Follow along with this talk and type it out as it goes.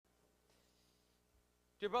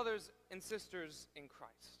Dear brothers and sisters in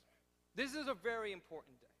Christ, this is a very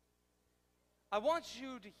important day. I want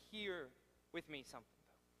you to hear with me something,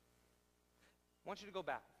 though. I want you to go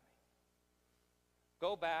back with me.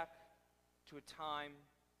 Go back to a time,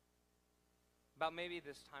 about maybe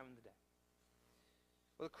this time of the day,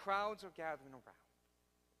 where the crowds are gathering around.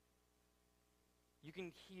 You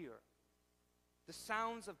can hear the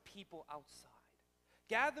sounds of people outside,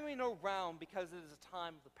 gathering around because it is a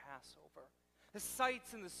time of the Passover. The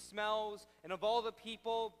sights and the smells and of all the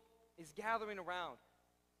people is gathering around.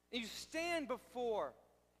 And you stand before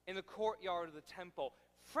in the courtyard of the temple,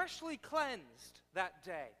 freshly cleansed that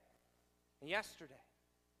day and yesterday,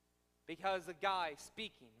 because the guy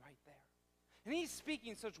speaking right there. And he's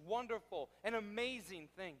speaking such wonderful and amazing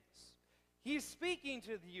things. He's speaking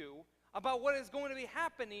to you about what is going to be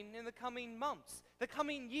happening in the coming months, the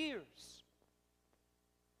coming years.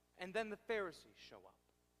 And then the Pharisees show up.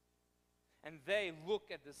 And they look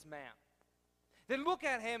at this man. They look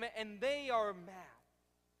at him and they are mad.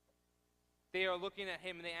 They are looking at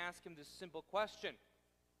him and they ask him this simple question.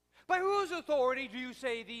 By whose authority do you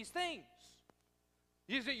say these things?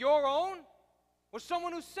 Is it your own or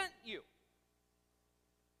someone who sent you?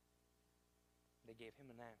 They gave him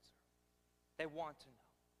an answer. They want to know.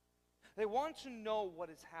 They want to know what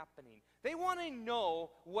is happening. They want to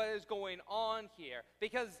know what is going on here.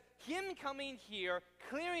 Because him coming here,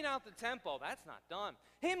 clearing out the temple, that's not done.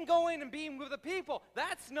 Him going and being with the people,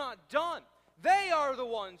 that's not done. They are the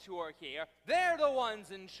ones who are here. They're the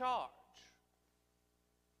ones in charge.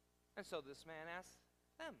 And so this man asks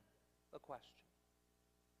them a question.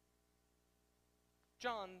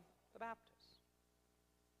 John the Baptist,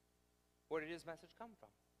 where did his message come from?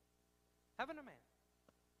 Heaven or man?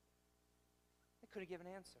 They couldn't give an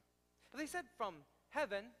answer. If they said from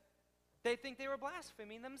heaven, they think they were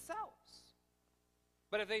blaspheming themselves.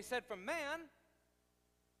 But if they said from man,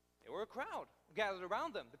 they were a crowd gathered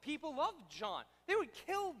around them. The people loved John. They would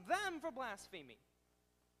kill them for blaspheming.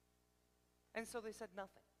 And so they said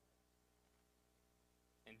nothing.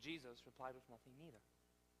 And Jesus replied with nothing neither.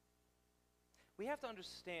 We have to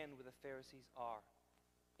understand where the Pharisees are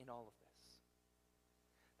in all of this.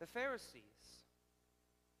 The Pharisees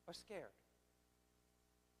are scared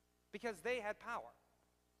because they had power.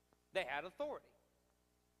 They had authority.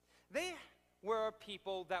 They were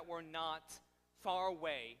people that were not far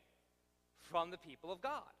away from the people of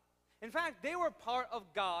God. In fact, they were part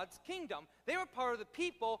of God's kingdom. They were part of the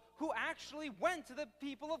people who actually went to the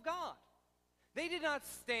people of God. They did not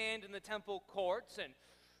stand in the temple courts and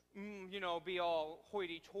be all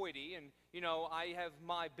hoity-toity and, I have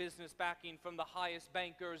my business backing from the highest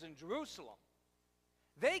bankers in Jerusalem.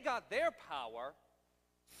 They got their power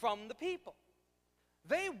from the people.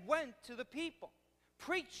 They went to the people,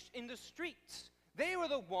 preached in the streets. They were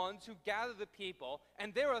the ones who gathered the people,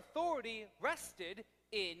 and their authority rested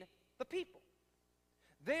in the people.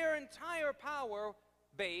 Their entire power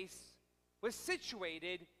base was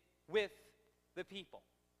situated with the people.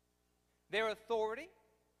 Their authority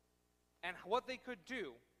and what they could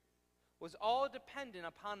do was all dependent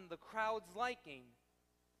upon the crowd's liking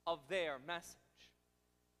of their message.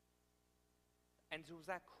 And it was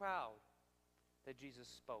that crowd that Jesus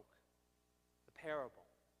spoke. The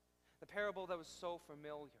parable that was so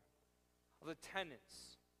familiar of the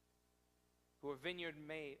tenants who a vineyard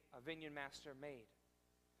master made.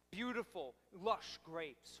 Beautiful, lush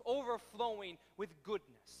grapes, overflowing with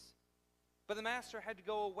goodness. But the master had to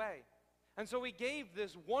go away. And so he gave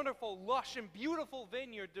this wonderful, lush, and beautiful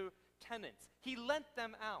vineyard to tenants. He lent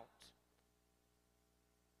them out.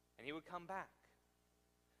 And he would come back.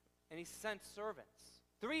 And he sent servants.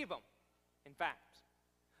 3 of them, in fact.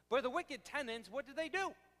 But the wicked tenants, what did they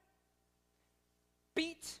do?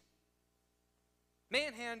 Beat,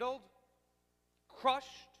 manhandled, crushed,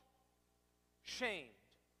 shamed,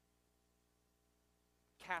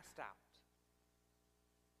 cast out.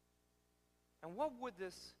 And what would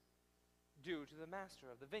this do to the master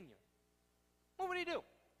of the vineyard? What would he do?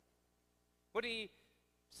 Would he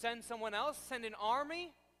send someone else, send an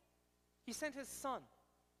army? He sent his son.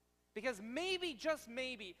 Because maybe, just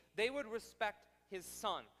maybe, they would respect his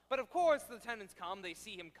son. But of course, the tenants come, they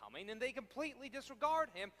see him coming, and they completely disregard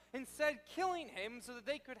him, instead killing him so that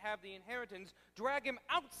they could have the inheritance, drag him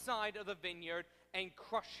outside of the vineyard, and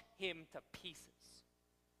crush him to pieces.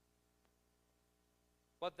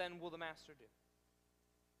 What then will the master do?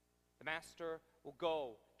 The master will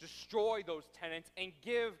go, destroy those tenants, and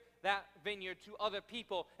give that vineyard to other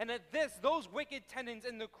people. And at this, those wicked tenants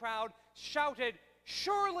in the crowd shouted,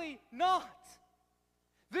 "Surely not!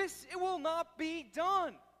 This it will not be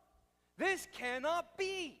done! This cannot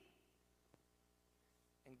be!"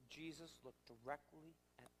 And Jesus looked directly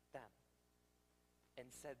at them and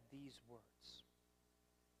said these words: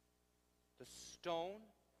 "The stone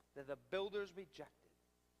that the builders rejected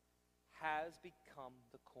has become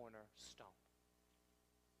the cornerstone."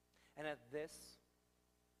 And at this,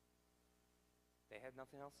 they had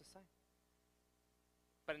nothing else to say.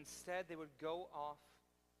 But instead, they would go off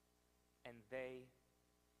and they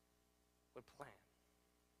would plan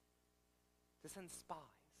to send spies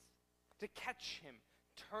to catch him,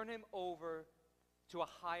 turn him over to a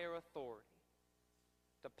higher authority,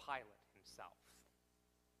 to Pilate himself.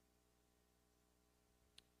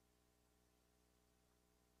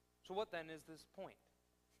 So what then is this point?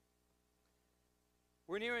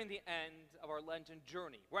 We're nearing the end of our Lenten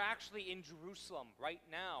journey. We're actually in Jerusalem right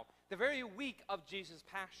now, the very week of Jesus'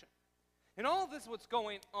 Passion. And all of this, what's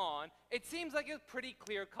going on, it seems like a pretty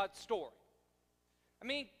clear-cut story. I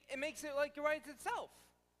mean, it makes it like it writes itself.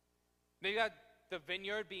 You got the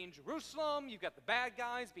vineyard being Jerusalem, you've got the bad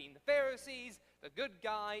guys being the Pharisees, the good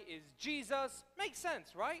guy is Jesus. Makes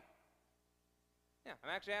sense, right? Yeah, I'm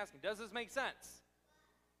actually asking, does this make sense?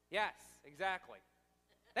 Yes, exactly.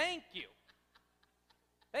 Thank you.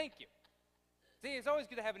 Thank you. See, it's always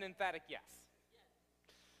good to have an emphatic yes.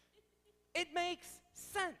 It makes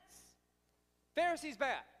sense. Pharisees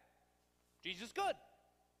bad. Jesus good.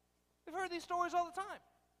 We've heard these stories all the time.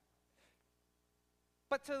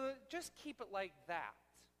 But to just keep it like that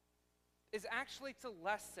is actually to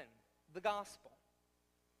lessen the gospel.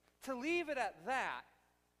 To leave it at that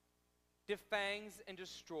defangs and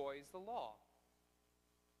destroys the law.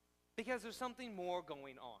 Because there's something more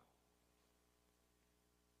going on.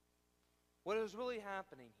 What is really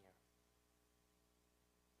happening here,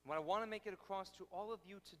 and what I want to make it across to all of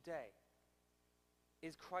you today,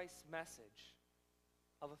 is Christ's message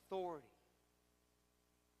of authority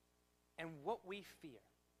and what we fear.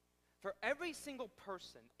 For every single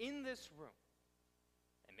person in this room,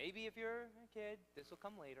 and maybe if you're a kid, this will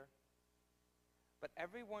come later, but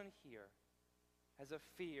everyone here has a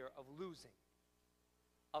fear of losing.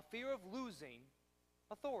 A fear of losing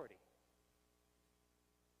authority.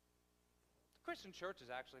 The Christian church has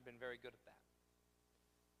actually been very good at that.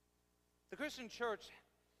 The Christian church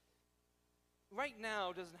right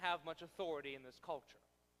now doesn't have much authority in this culture.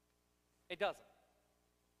 It doesn't.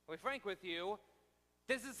 To be frank with you,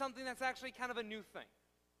 this is something that's actually kind of a new thing.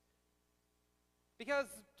 Because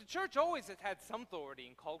the church always has had some authority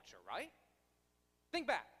in culture, right? Think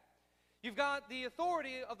back. You've got the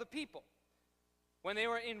authority of the people when they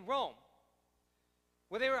were in Rome,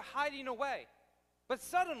 where they were hiding away. But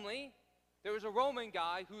suddenly, there was a Roman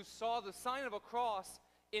guy who saw the sign of a cross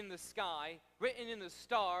in the sky, written in the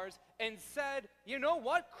stars, and said, you know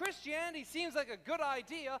what? Christianity seems like a good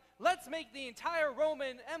idea. Let's make the entire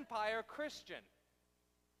Roman Empire Christian.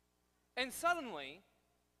 And suddenly,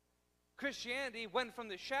 Christianity went from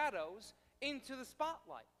the shadows into the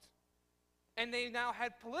spotlight. And they now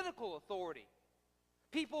had political authority.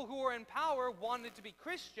 People who were in power wanted to be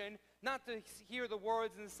Christian, not to hear the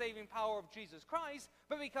words and the saving power of Jesus Christ,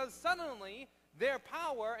 but because suddenly their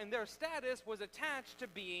power and their status was attached to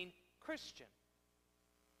being Christian.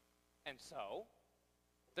 And so,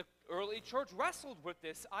 the early church wrestled with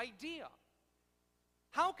this idea.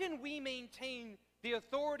 How can we maintain the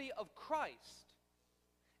authority of Christ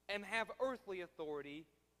and have earthly authority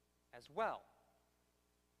as well?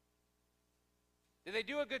 Did they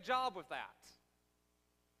do a good job with that?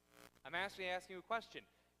 I'm actually asking you a question.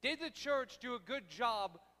 Did the church do a good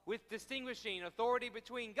job with distinguishing authority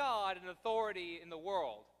between God and authority in the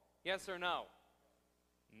world? Yes or no?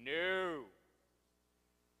 No.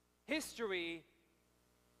 History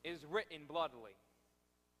is written bloodily.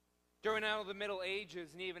 During all the Middle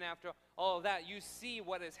Ages and even after all of that, you see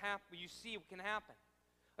what has happened. You see what can happen.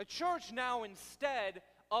 A church now, instead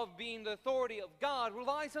of being the authority of God,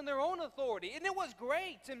 relies on their own authority. And it was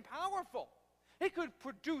great and powerful. It could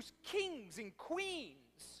produce kings and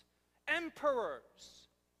queens, emperors,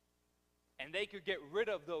 and they could get rid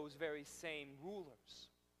of those very same rulers.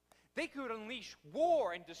 They could unleash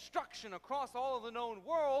war and destruction across all of the known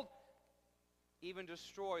world, even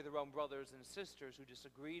destroy their own brothers and sisters who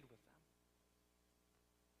disagreed with them.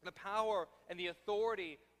 The power and the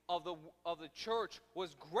authority of the church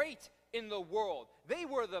was great in the world. They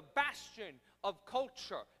were the bastion of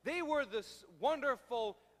culture. They were this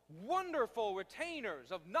wonderful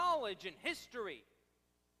retainers of knowledge and history.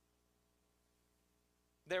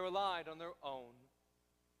 They relied on their own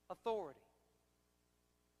authority.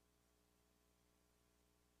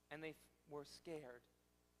 And they were scared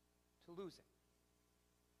to lose it.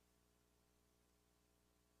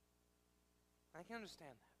 I can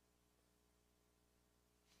understand that.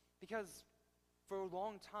 Because for a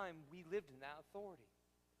long time, we lived in that authority.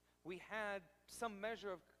 We had some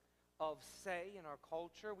measure of say in our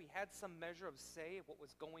culture. We had some measure of say of what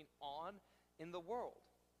was going on in the world.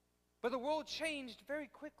 But the world changed very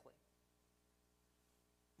quickly.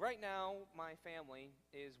 Right now, my family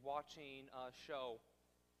is watching a show.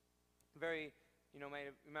 May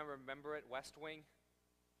remember it, West Wing,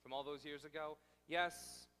 from all those years ago.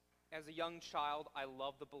 Yes, as a young child, I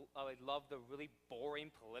loved the really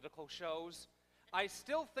boring political shows. I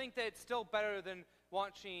still think that it's still better than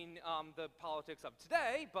watching the politics of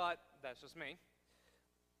today, but that's just me.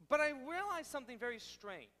 But I realized something very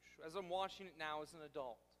strange as I'm watching it now as an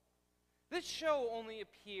adult. This show only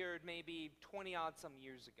appeared maybe 20-odd some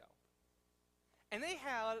years ago. And they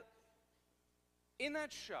had, in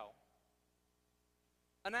that show,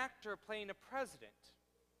 an actor playing a president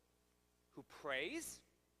who prays,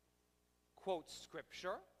 quotes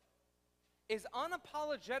scripture, is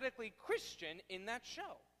unapologetically Christian in that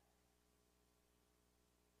show.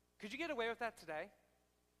 Could you get away with that today?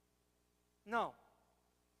 No.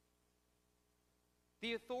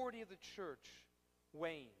 The authority of the church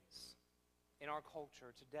wanes in our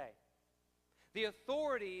culture today. The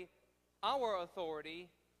authority, our authority,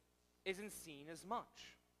 isn't seen as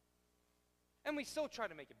much. And we still try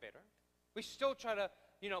to make it better. We still try to,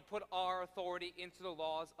 put our authority into the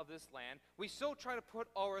laws of this land. We still try to put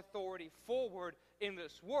our authority forward in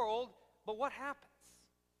this world, but what happens?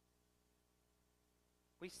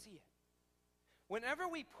 We see it. Whenever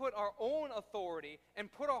we put our own authority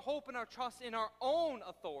and put our hope and our trust in our own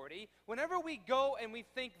authority, whenever we go and we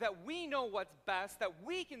think that we know what's best, that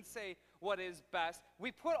we can say what is best,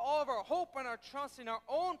 we put all of our hope and our trust in our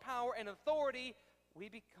own power and authority, we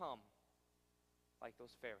become like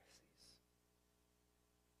those Pharisees.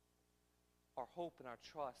 Our hope and our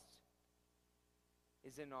trust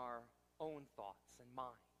is in our own thoughts and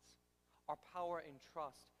minds. Our power and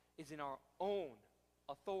trust is in our own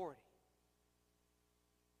authority.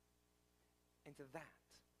 And to that,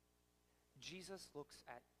 Jesus looks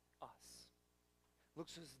at us,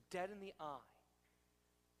 looks us dead in the eye,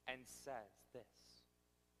 and says this: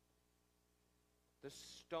 the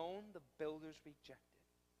stone the builders rejected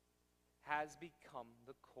has become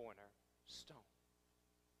the cornerstone.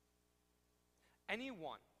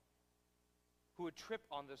 Anyone who would trip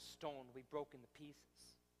on this stone will be broken to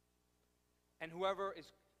pieces. And whoever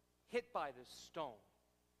is hit by this stone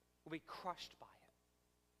will be crushed by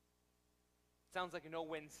it. Sounds like a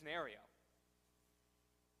no-win scenario.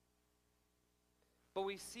 But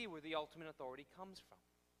we see where the ultimate authority comes from.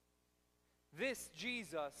 This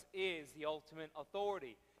Jesus is the ultimate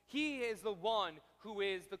authority. He is the one who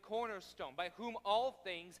is the cornerstone, by whom all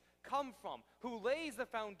things come from, who lays the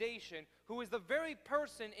foundation, who is the very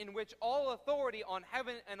person in which all authority on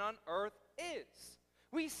heaven and on earth is.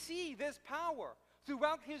 We see this power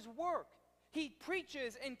throughout his work. He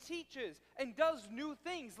preaches and teaches and does new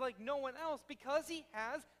things like no one else because he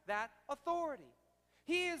has that authority.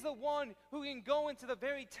 He is the one who can go into the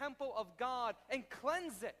very temple of God and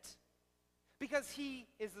cleanse it because he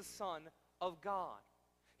is the Son of God.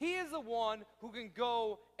 He is the one who can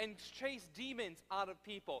go and chase demons out of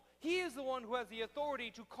people. He is the one who has the authority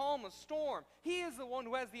to calm a storm. He is the one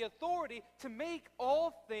who has the authority to make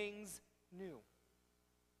all things new.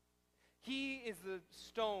 He is the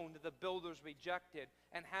stone that the builders rejected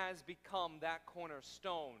and has become that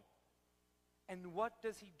cornerstone. And what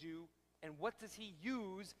does he do? And what does he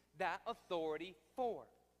use that authority for?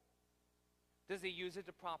 Does he use it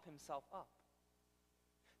to prop himself up?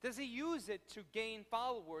 Does he use it to gain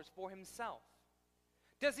followers for himself?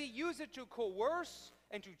 Does he use it to coerce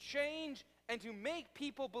and to change and to make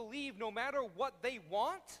people believe no matter what they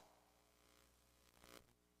want?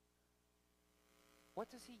 What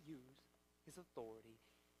does he use his authority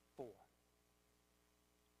for?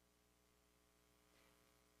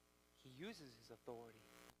 He uses his authority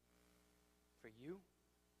for you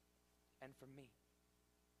and for me.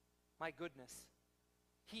 My goodness,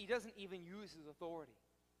 he doesn't even use his authority.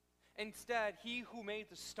 Instead, he who made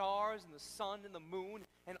the stars and the sun and the moon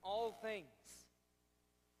and all things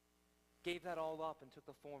gave that all up and took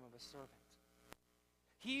the form of a servant.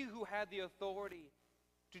 He who had the authority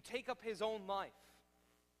to take up his own life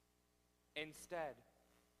instead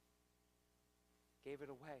gave it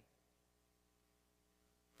away.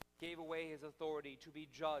 Gave away his authority to be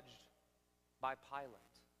judged by Pilate.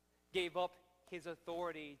 Gave up his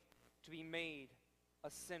authority to be made a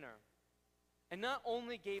sinner. And not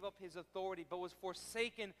only gave up his authority, but was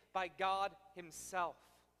forsaken by God himself.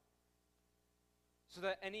 So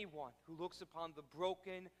that anyone who looks upon the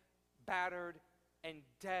broken, battered, and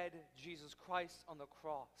dead Jesus Christ on the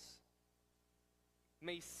cross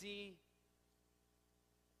may see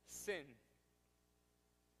sin,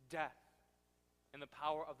 death, and the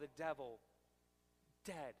power of the devil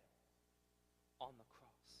dead on the cross.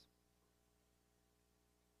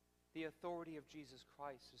 The authority of Jesus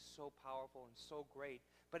Christ is so powerful and so great,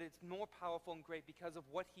 but it's more powerful and great because of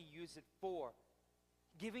what he used it for,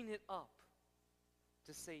 giving it up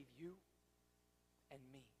to save you and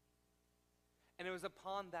me. And it was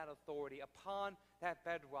upon that authority, upon that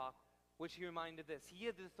bedrock, which he reminded this. He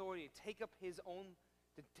had the authority to take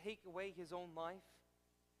away his own life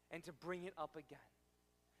and to bring it up again.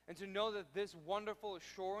 And to know that this wonderful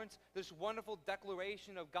assurance, this wonderful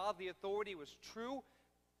declaration of godly authority was true,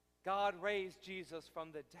 God raised Jesus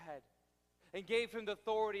from the dead and gave him the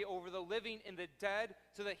authority over the living and the dead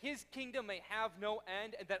so that his kingdom may have no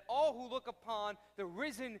end, and that all who look upon the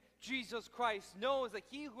risen Jesus Christ knows that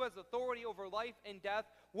he who has authority over life and death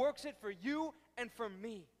works it for you and for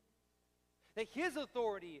me. That his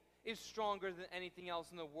authority is stronger than anything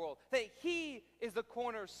else in the world. That he is the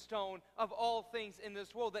cornerstone of all things in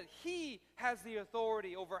this world. That he has the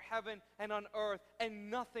authority over heaven and on earth,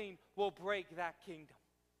 and nothing will break that kingdom.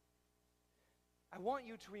 I want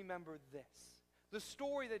you to remember this. The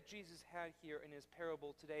story that Jesus had here in his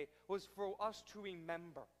parable today was for us to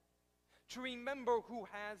remember. To remember who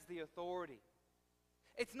has the authority.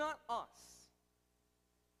 It's not us,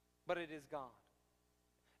 but it is God.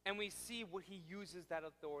 And we see what he uses that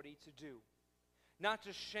authority to do. Not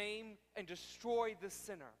to shame and destroy the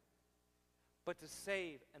sinner, but to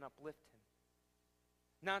save and uplift him.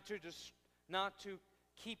 Not to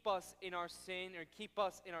keep us in our sin or keep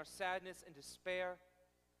us in our sadness and despair,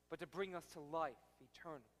 but to bring us to life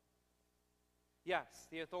eternal. Yes,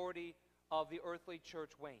 the authority of the earthly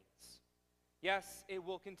church wanes. Yes, it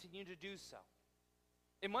will continue to do so.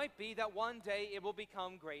 It might be that one day it will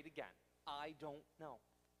become great again. I don't know.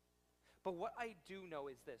 But what I do know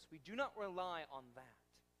is this: we do not rely on that.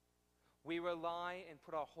 We rely and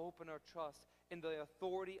put our hope and our trust in the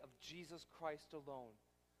authority of Jesus Christ alone,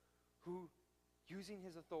 who, using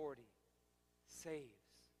his authority, saves,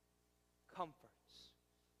 comforts,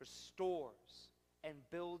 restores, and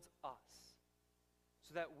builds us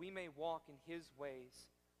so that we may walk in his ways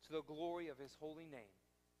to the glory of his holy name.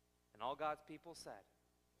 And all God's people said,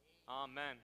 Amen.